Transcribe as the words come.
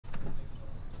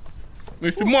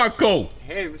Mr. Marco.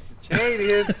 Hey, Mr.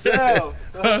 Cheney himself.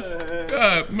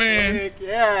 God, man. Heck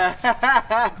yeah.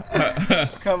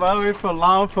 Come all the way from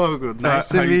Lompoc. Nice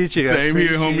to meet you. Same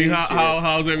here, homie.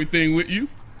 How's everything with you?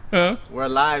 Huh? We're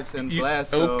live and blessed.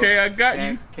 So okay, I got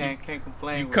you. Can't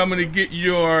complain. You coming to get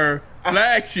your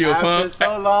flagship, after huh?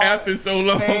 So long, after so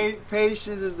long.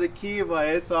 Patience is the key, but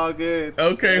it's all good.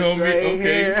 Okay, it's homie. Right okay.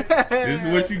 Here. This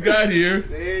is what you got here.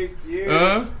 Thank you.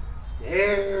 Huh?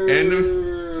 Yeah.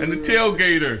 And the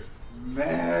tailgater.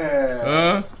 Man.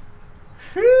 Huh?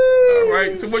 All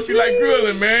right. So what you like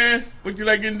grilling, man? What you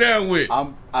like getting down with? I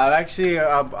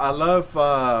love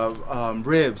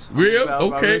ribs. Ribs?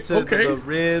 I'm Okay. into Okay. the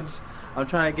ribs. I'm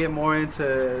trying to get more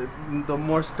into the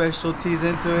more specialties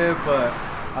into it, but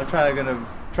I'm gonna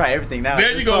try everything now.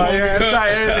 There you go. Yeah, try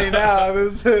everything now.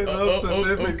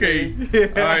 Okay.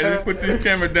 All right. Let me put this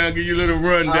camera down. Give you a little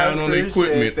rundown on the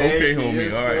equipment. Okay, homie.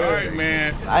 Yes, all right, man.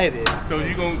 Excited. So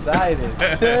you gonna excited.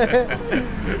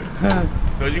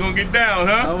 So you gonna get down,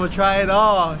 huh? I'm gonna try it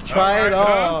all. Try it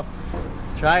all. Huh?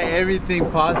 Try everything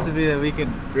possibly that we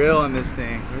can grill on this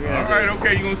thing. All right,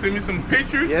 okay. You gonna send me some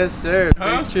pictures? Yes, sir.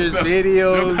 Huh? Pictures,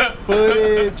 videos,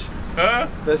 footage, huh?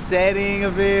 the setting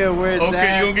of it, where it's at.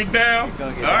 Okay, you gonna get down?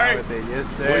 Gonna get all down right. with it. Yes,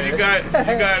 sir. Well, you got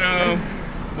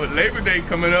what, Labor Day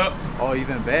coming up? Oh,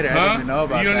 even better. Huh? I didn't even know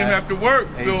about that. You don't even have to work.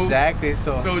 So, exactly.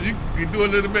 So you do a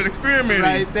little bit of experimenting.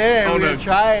 Right there. On We're the gonna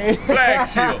try it.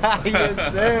 Flagship.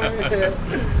 Yes, sir.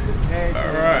 Thank all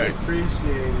you. right. I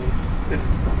appreciate it.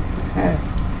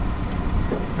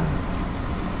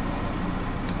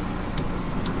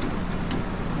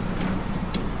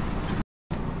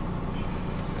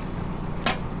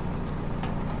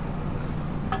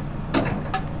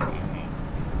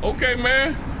 Okay,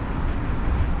 man.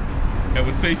 Have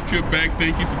a safe trip back.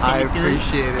 Thank you for coming through. I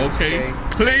appreciate it. Okay. Shane.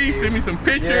 Please send me some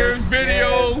pictures,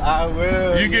 videos. Yes, I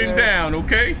will. You getting down,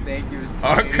 okay? Thank you.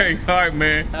 Okay. All right,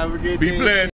 man. Have a good day. Be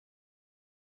blessed.